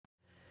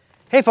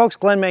Hey folks,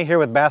 Glenn May here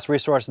with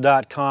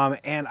BassResource.com,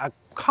 and a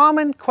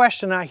common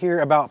question I hear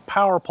about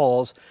power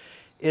poles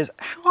is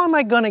how am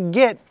I going to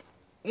get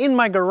in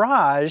my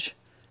garage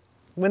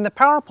when the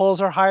power poles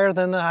are higher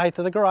than the height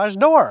of the garage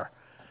door?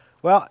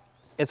 Well,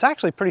 it's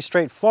actually pretty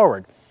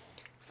straightforward.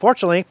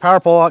 Fortunately, power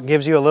pole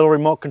gives you a little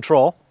remote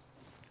control.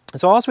 And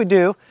so all we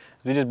do is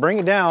we just bring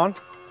it down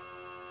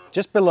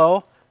just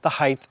below the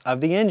height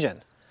of the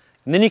engine.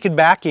 And then you can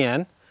back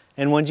in,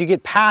 and once you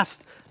get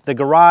past the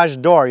garage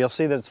door, you'll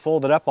see that it's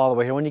folded up all the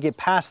way here. When you get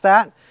past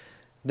that,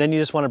 then you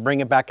just want to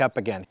bring it back up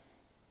again.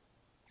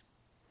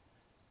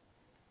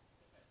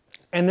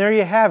 And there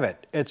you have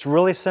it. It's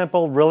really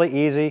simple, really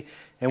easy,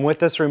 and with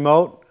this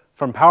remote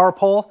from Power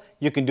Pole,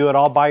 you can do it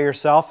all by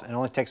yourself, and it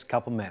only takes a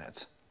couple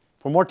minutes.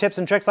 For more tips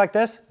and tricks like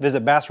this,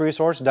 visit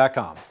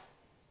BassResource.com.